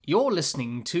You're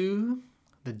listening to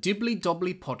the Dibbly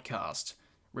Dobbly podcast.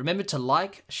 Remember to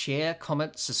like, share,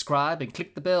 comment, subscribe, and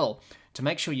click the bell to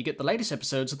make sure you get the latest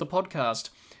episodes of the podcast.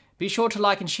 Be sure to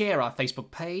like and share our Facebook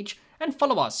page and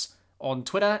follow us on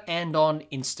Twitter and on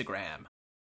Instagram.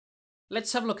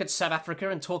 Let's have a look at South Africa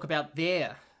and talk about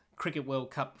their Cricket World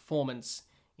Cup performance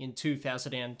in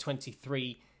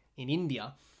 2023 in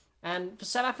India. And for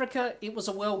South Africa, it was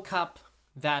a World Cup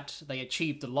that they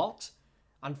achieved a lot.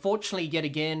 Unfortunately, yet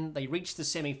again, they reached the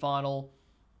semi-final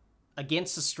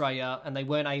against Australia and they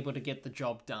weren't able to get the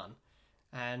job done.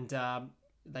 And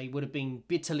they would have been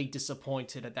bitterly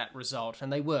disappointed at that result,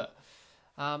 and they were.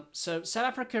 So South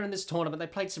Africa in this tournament, they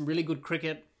played some really good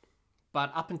cricket,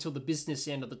 but up until the business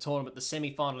end of the tournament, the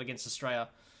semi-final against Australia,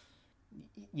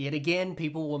 yet again,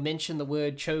 people will mention the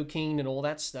word choking and all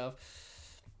that stuff.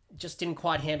 Just didn't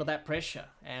quite handle that pressure,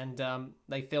 and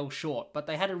they fell short. But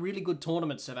they had a really good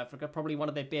tournament, South Africa, probably one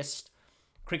of their best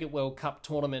Cricket World Cup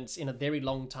tournaments in a very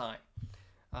long time.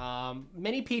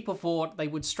 Many people thought they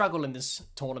would struggle in this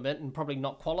tournament and probably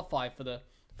not qualify for the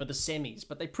semis,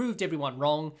 but they proved everyone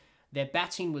wrong. Their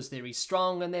batting was very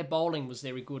strong, and their bowling was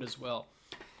very good as well.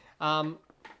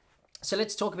 So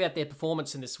let's talk about their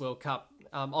performance in this World Cup.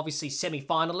 Obviously,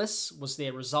 semi-finalists was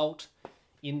their result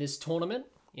in this tournament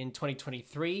in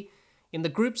 2023. In the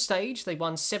group stage, they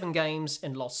won 7 games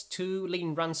and lost 2.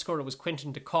 Leading run scorer was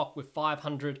Quinton de Kock with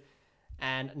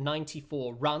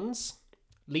 594 runs.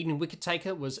 Leading wicket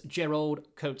taker was Gerald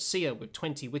Coetzee with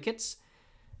 20 wickets.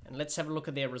 And let's have a look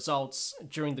at their results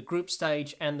during the group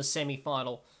stage and the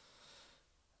semi-final.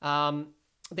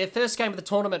 Their first game of the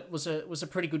tournament was a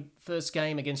pretty good first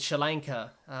game against Sri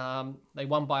Lanka. They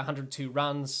won by 102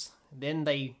 runs. Then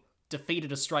they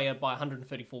defeated Australia by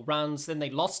 134 runs. Then they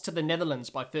lost to the Netherlands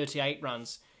by 38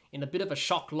 runs in a bit of a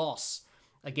shock loss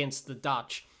against the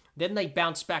Dutch. Then they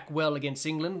bounced back well against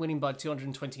England, winning by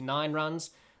 229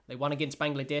 runs. They won against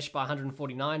Bangladesh by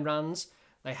 149 runs.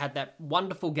 They had that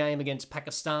wonderful game against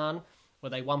Pakistan where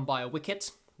they won by a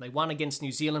wicket. They won against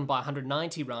New Zealand by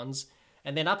 190 runs.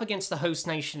 And then up against the host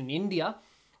nation in India,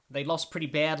 they lost pretty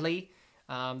badly.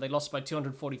 They lost by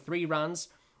 243 runs.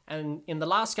 And in the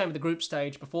last game of the group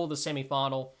stage, before the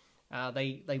semi-final,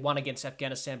 they won against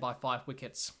Afghanistan by 5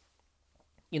 wickets.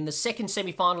 In the second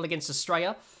semi-final against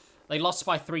Australia, they lost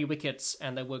by 3 wickets,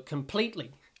 and they were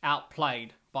completely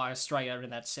outplayed by Australia in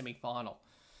that semi-final.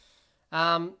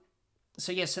 So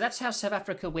that's how South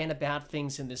Africa went about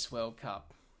things in this World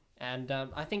Cup. And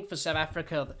I think for South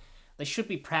Africa, they should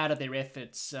be proud of their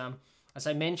efforts. As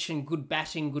I mentioned, good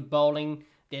batting, good bowling,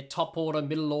 their top order,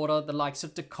 middle order, the likes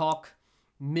of de Kock,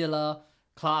 Miller,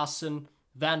 Klaasen,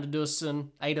 Van der Dussen,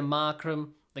 Aiden Markram,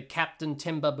 the captain,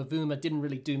 Temba Bavuma, didn't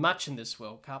really do much in this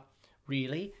World Cup,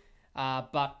 really.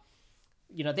 But,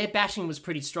 their batting was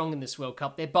pretty strong in this World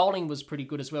Cup. Their bowling was pretty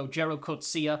good as well. Gerald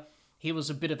Coetzee, he was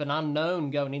a bit of an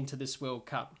unknown going into this World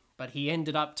Cup, but he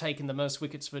ended up taking the most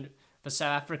wickets for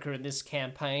South Africa in this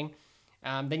campaign.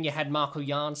 Then you had Marco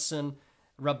Jansen,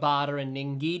 Rabada, and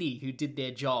Ngidi, who did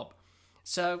their job.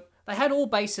 So they had all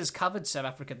bases covered, South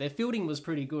Africa. Their fielding was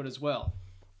pretty good as well.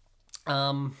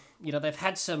 They've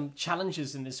had some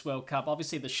challenges in this World Cup.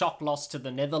 Obviously, the shock loss to the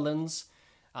Netherlands.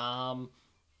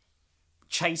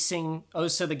 Chasing.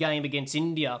 Also, the game against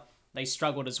India, they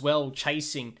struggled as well,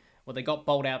 chasing. Well, they got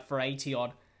bowled out for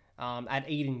 80-odd at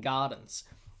Eden Gardens.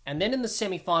 And then in the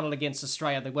semi-final against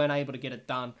Australia, they weren't able to get it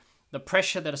done. The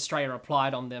pressure that Australia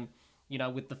applied on them,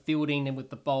 with the fielding and with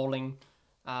the bowling,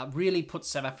 really put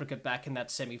South Africa back in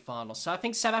that semi-final. So I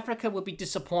think South Africa will be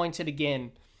disappointed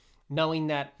again, knowing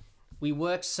that we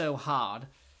worked so hard.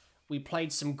 We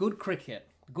played some good cricket,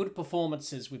 good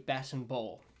performances with bat and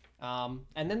ball. And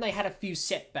then they had a few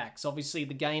setbacks. Obviously,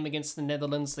 the game against the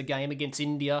Netherlands, the game against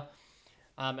India,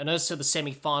 and also the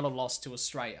semi-final loss to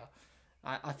Australia.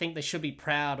 I think they should be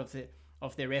proud of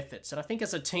their efforts. And I think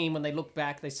as a team, when they look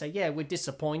back, they say, yeah, we're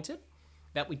disappointed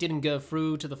that we didn't go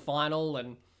through to the final,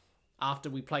 and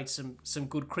after we played some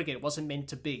good cricket, it wasn't meant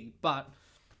to be. But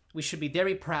we should be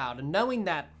very proud. And knowing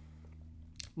that,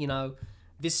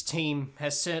 this team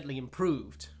has certainly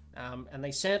improved. And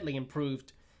they certainly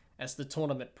improved as the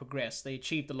tournament progressed. They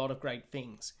achieved a lot of great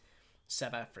things,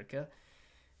 South Africa.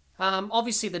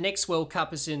 Obviously, the next World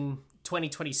Cup is in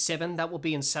 2027. That will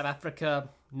be in South Africa,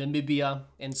 Namibia,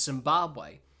 and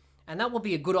Zimbabwe. And that will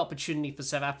be a good opportunity for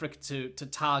South Africa to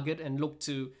target and look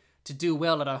to do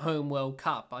well at a home World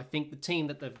Cup. I think the team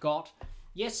that they've got,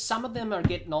 yes, some of them are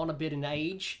getting on a bit in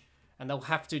age, and they'll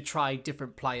have to try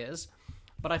different players.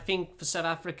 But I think for South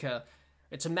Africa,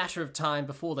 it's a matter of time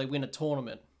before they win a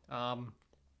tournament.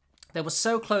 They were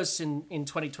so close in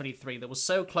 2023. They were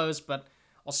so close, but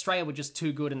Australia were just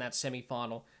too good in that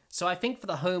semi-final. So I think for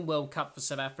the home World Cup for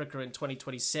South Africa in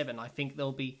 2027, I think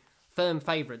they'll be firm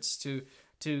favourites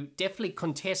to definitely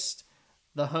contest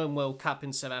the home World Cup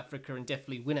in South Africa and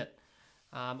definitely win it.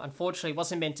 Unfortunately, it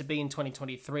wasn't meant to be in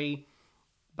 2023,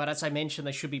 but as I mentioned,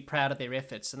 they should be proud of their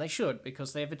efforts, and they should,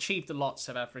 because they've achieved a lot,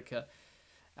 South Africa.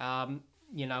 And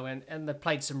they've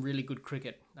played some really good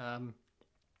cricket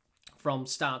from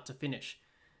start to finish.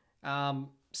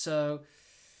 So,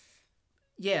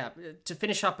 yeah, to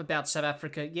finish up about South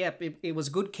Africa, it was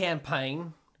a good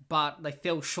campaign, but they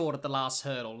fell short at the last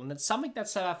hurdle, and it's something that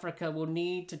South Africa will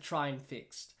need to try and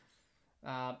fix.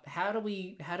 How do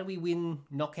we win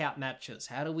knockout matches?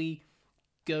 How do we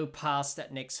go past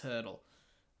that next hurdle?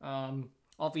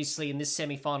 Obviously, in this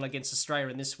semi-final against Australia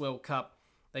in this World Cup,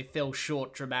 they fell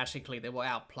short dramatically. They were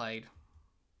outplayed.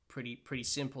 Pretty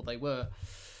simple they were.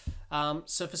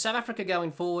 So for South Africa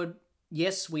going forward,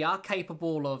 yes, we are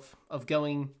capable of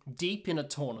going deep in a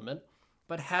tournament,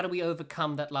 but how do we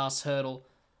overcome that last hurdle,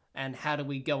 and how do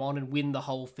we go on and win the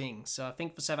whole thing? So I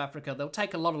think for South Africa, they'll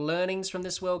take a lot of learnings from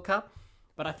this World Cup,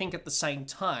 but I think at the same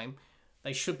time,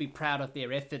 they should be proud of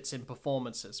their efforts and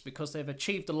performances, because they've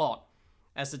achieved a lot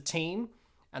as a team,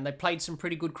 and they played some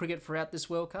pretty good cricket throughout this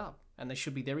World Cup, and they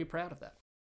should be very proud of that.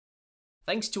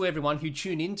 Thanks to everyone who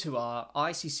tuned into our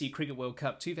ICC Cricket World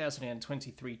Cup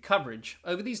 2023 coverage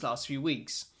over these last few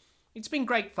weeks. It's been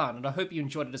great fun, and I hope you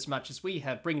enjoyed it as much as we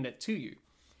have bringing it to you.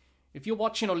 If you're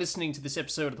watching or listening to this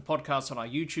episode of the podcast on our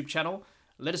YouTube channel,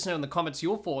 let us know in the comments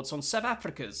your thoughts on South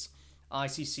Africa's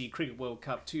ICC Cricket World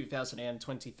Cup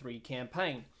 2023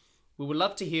 campaign. We would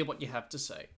love to hear what you have to say.